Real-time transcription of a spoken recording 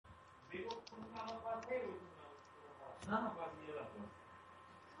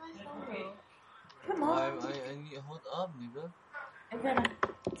Come on. I need hold up, nigga. I'm gonna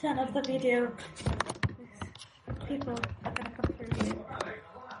turn off the video. People are gonna come through here.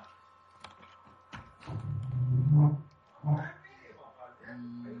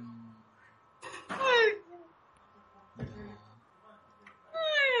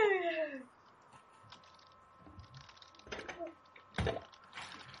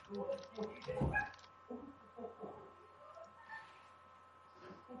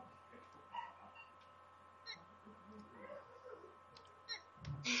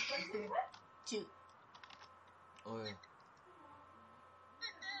 Two. Oh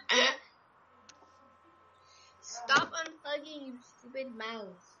yeah. Stop unplugging, you stupid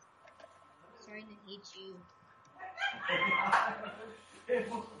mouse. I'm starting to hate you.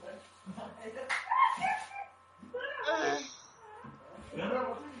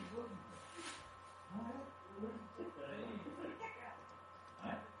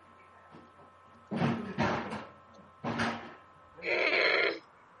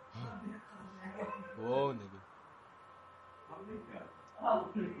 Whoa, nigga.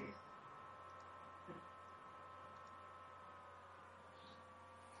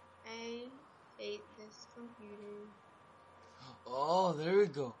 I hate this computer. Oh, there we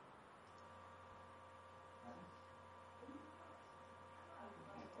go.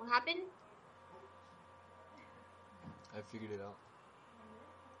 What happened? I figured it out.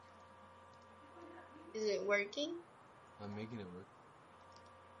 Is it working? I'm making it work.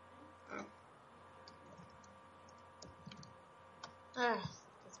 Oh. Ah,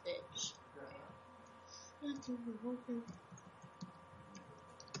 this bitch.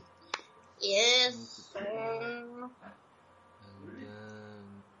 Yes, sir. And then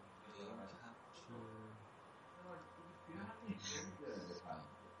game capture.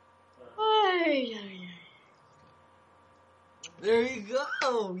 There you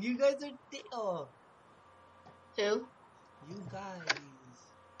go. You guys are deal. Who? You guys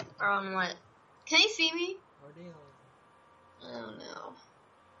Or on what? Can they see me? are deal. I don't know.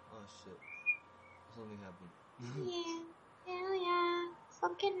 Oh shit. Something happened. Yeah, hell yeah.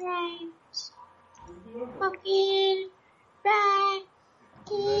 Fucking right. Fucking right.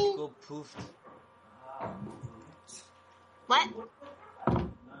 You guys go poofed. What?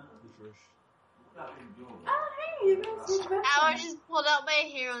 Refresh. Oh, hey, you guys did that. I just pulled out my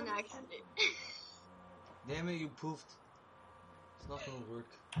hair on accident. Damn it, you poofed. It's not gonna work.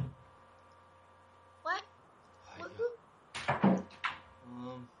 What? Ay, What? yeah.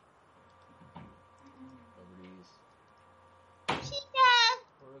 Properties. Shikah!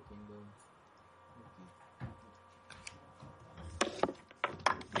 Horror Kingdom. Okay.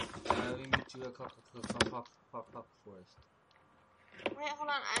 Let me meet you at Pop Forest. Wait, hold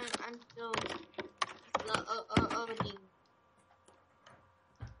on. I'm still loading.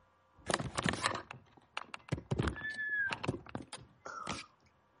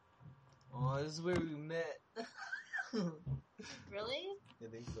 Oh, this is where we met. Really? I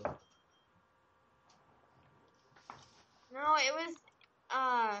think so. No, it was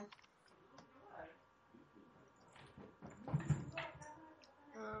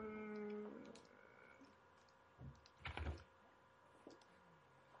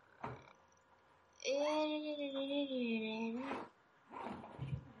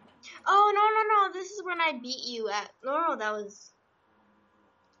Oh no! This is when I beat you at. No, that was.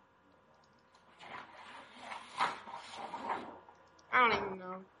 I don't even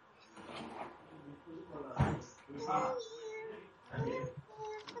know.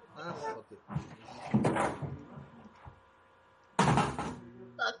 Ah, fuck it.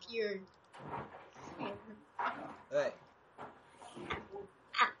 Fuck your. Alright.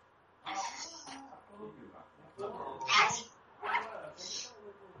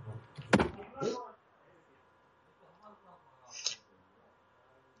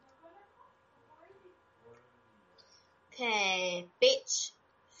 Okay, bitch,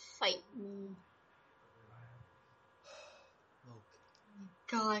 fight me.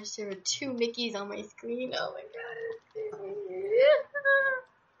 Gosh, there were 2 Mickeys on my screen. Oh my god.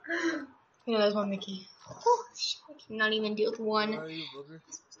 Yeah, there's 1 Mickey. Oh, shit, I cannot even deal with 1. Where are you, booger?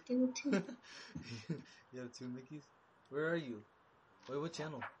 Deal with 2. You have 2 Mickeys? Where are you? Wait, what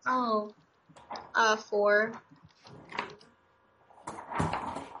channel? Oh, 4.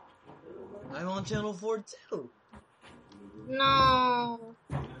 I'm on channel 4 too. No.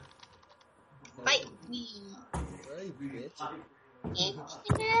 Fight me. Where are you, bitch?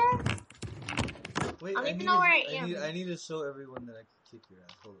 Wait, I don't even know where I am. I need to show everyone that I can kick your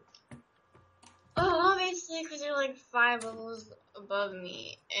ass. Hold on. Oh, obviously, because you're like 5 levels above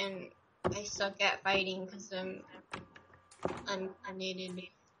me, and I suck at fighting because I'm unneeded.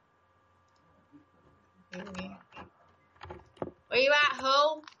 Where you at,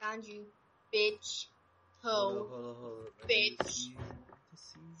 ho? Found you, bitch. Ho. Hold on. Bitch.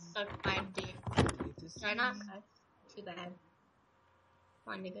 Suck my dick. Try not cuss. Too bad.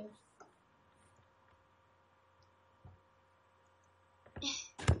 Come on, nigga.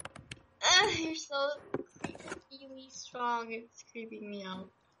 You're so creepily strong. It's creeping me out.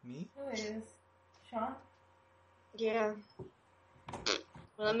 Me? Who is? Sean? Yeah.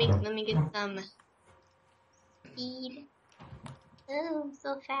 Well, let me get some speed. Oh, I'm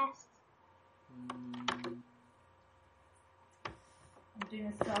so fast. I'm doing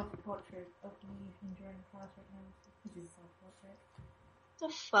a self-portrait of me enjoying class right now. This is a self-portrait. What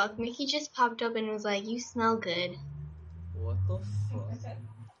the fuck? Mickey just popped up and was like, "You smell good." What the fuck?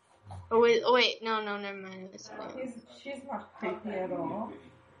 Oh wait, no, never mind. She's not creepy at all.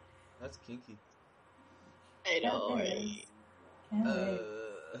 That's kinky. I know, That right? is. Can't wait.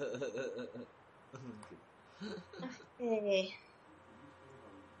 Okay.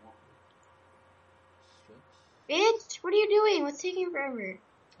 Stretch. Bitch, what are you doing? What's taking forever?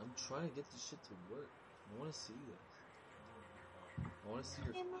 I'm trying to get this shit to work. I want to see this. I want to see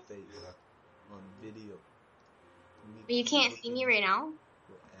your face on video. But you can't see me right now?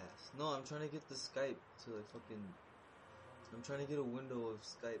 Your ass. No, I'm trying to get the Skype to like fucking... I'm trying to get a window of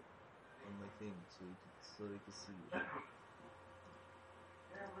Skype on my thing so they can see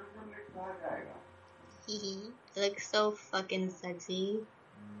you. It looks so fucking sexy.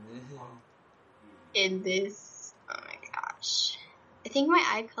 In this. Oh my gosh. I think my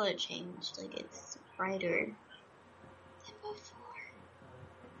eye color changed. Like, it's brighter than before.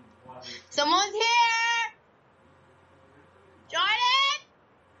 Someone's here! Jordan!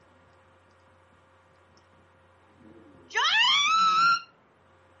 Jordan!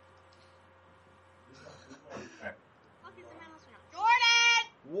 Fuck is in my house right now? Jordan!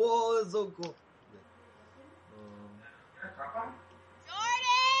 Whoa, that's so cool.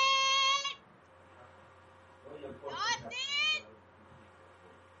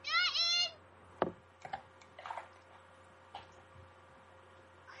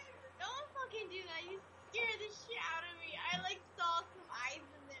 Don't fucking do that. You scared the shit out of me. I like saw some eyes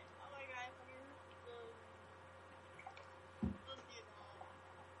in there. Oh my god, I fucking don't do that.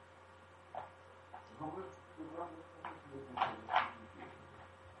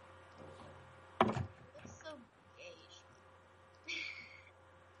 Looks so gay.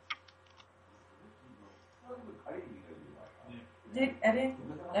 Dick, I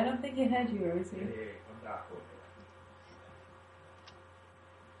don't think he had you, Rosie.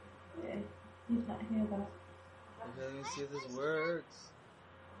 Yeah, he's not here though. Okay, let me see if this works.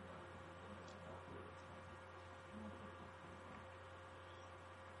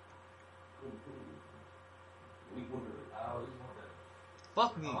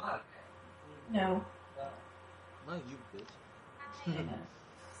 Fuck me. No. Not you, bitch.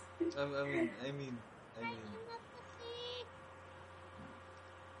 I mean.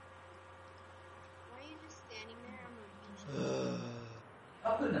 Why are you just standing there? I'm gonna beat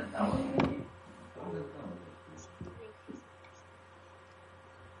you.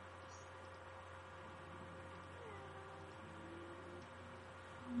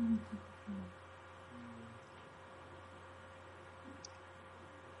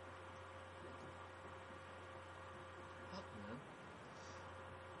 Fuck, man.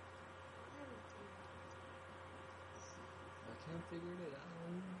 I can't figure it out.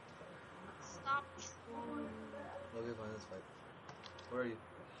 Stop trolling. Okay, fine, let's fight. Where are you?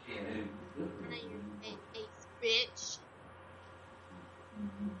 Not your face, bitch.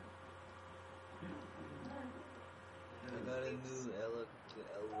 I got a new Eladon.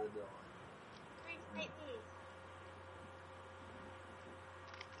 Where's my face?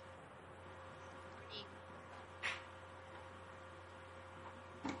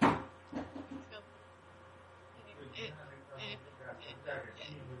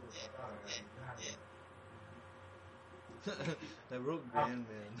 I wrote Grand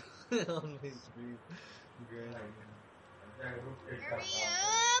Man on my screen. Grand Man. Hurry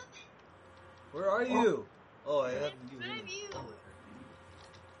up! Where are you? Oh, I have you. Where are you?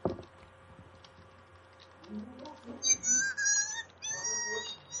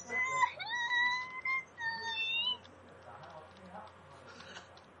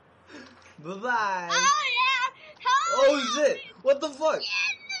 Bye bye. Oh yeah! Help Oh me! shit! What the fuck?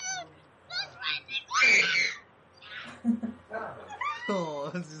 Oh,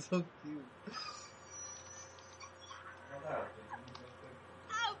 this is so cute.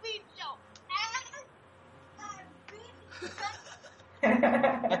 I'll beat your ass! Well,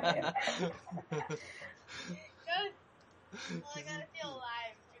 I gotta feel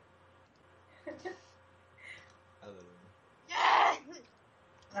alive. I don't know. Yes!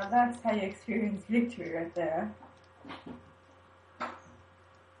 Now that's how you experience victory right there. What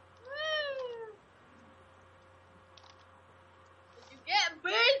you get,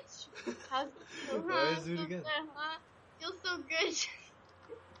 bitch? How's it feel, Alright, let's do it again. Huh? Feels so good.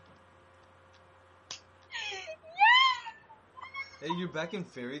 Hey, you're back in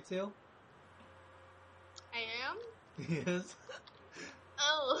Fairy Tale? I am? Yes.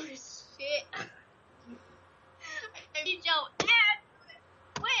 Oh, shit. I need your ass.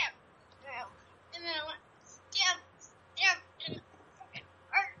 Wham! And then I went stamp, and it fucking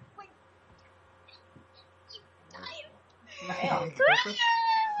hurt. Wait. You died.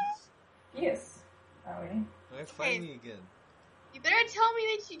 Yes. Are we? Alright, fight me again. You better tell me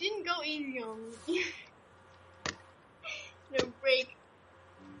that you didn't go easy on me. No break.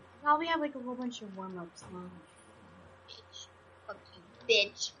 Probably have like a whole bunch of warm-ups now. Bitch. Fuck you,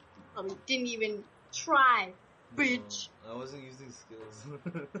 bitch. Probably didn't even try, bitch. No, I wasn't using skills.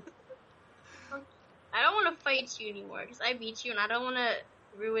 I don't want to fight you anymore because I beat you and I don't want to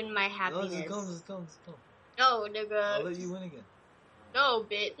ruin my No, happiness. just come. No, nigga. I'll let you win again. No,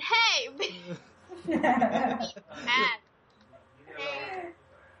 bitch. Hey, bitch. Bad. Hey.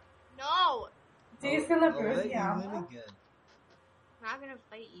 No. Do you still have I'll let Rosie you armor? win again. I'm not gonna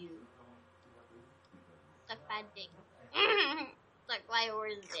fight you. Suck bad dick. Suck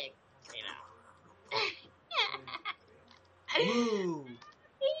Liora's dick. You know. Woo!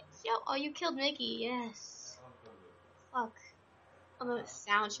 Yo, oh, you killed Mickey. Yes. Fuck. Oh, the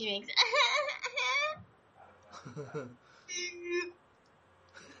sound she makes.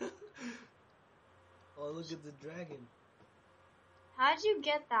 Oh, look at the dragon. How'd you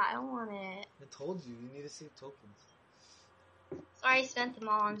get that? I don't want it. I told you need to save tokens. Sorry, I spent them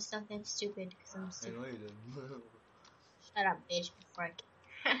all on something stupid because I'm I stupid. know you did. Shut up, bitch, before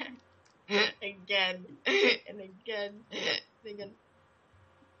I again and again and again.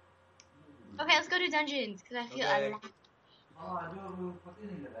 Okay, let's go to dungeons because I feel Okay. alive. I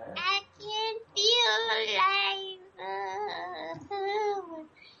can feel alive.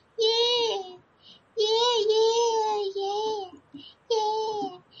 Yeah, yeah, yeah.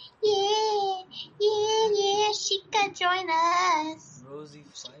 Shikah, join us. Rosie,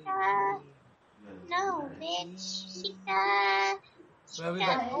 fight Shikah. me. No, bitch. Shikah. I'll be Shikah.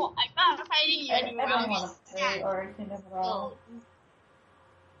 back. Oh, I'm not fighting you I anymore. don't I'll want be to play sad. or anything at all.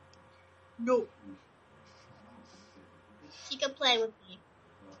 No. She can play with me.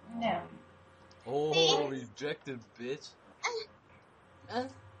 No. Oh, rejected, bitch.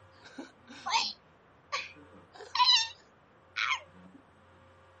 What?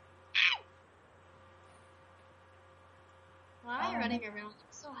 Why am I running around?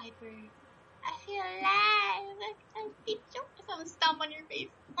 I'm so hyper. I feel alive. I beat you. I'm stomp on your face.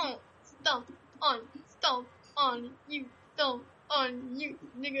 Oh, stomp on you. Stomp on you,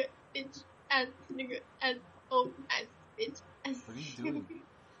 nigga, bitch, ass, nigga, ass, oh, ass, bitch, ass. What are you doing?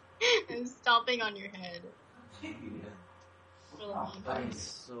 I'm stomping on your head. I'm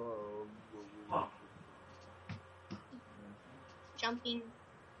so... Jumping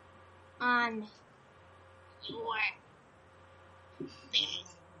on your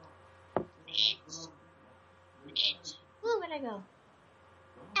face. Bitch. Woo, where'd I go?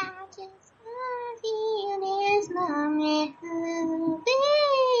 I just wanna feel this moment with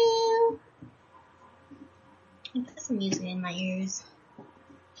you. Put some music in my ears.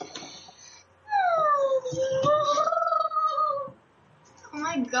 Oh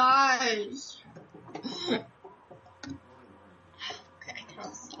my gosh. Okay, I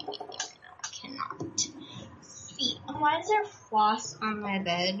cannot see anything right now. I cannot see. Why is there floss on my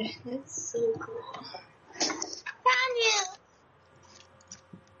bed? That's so cool. Found you!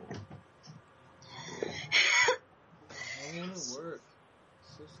 How won't it work?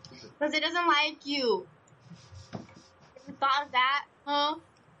 So stupid. Because it doesn't like you. Ever thought of that? Huh?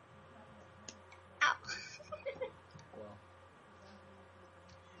 Ow. Wow.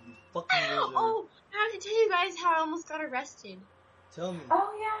 You fucking loser. Oh, I have to tell you guys how I almost got arrested. Tell me.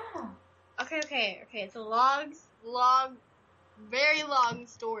 Oh yeah. Okay. It's a very long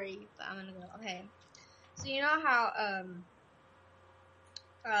story, but I'm gonna go. Okay. So you know how,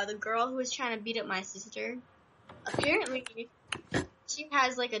 the girl who was trying to beat up my sister, apparently she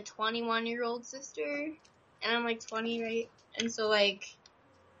has like a 21-year-old sister, and I'm like 20, right? And so like,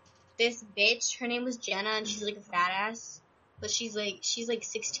 this bitch, her name was Jenna, and she's like a fat ass, but she's like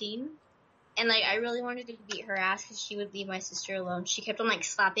 16. And, like, I really wanted to beat her ass because she would leave my sister alone. She kept on, like,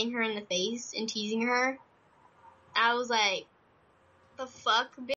 slapping her in the face and teasing her. I was like, the fuck, bitch?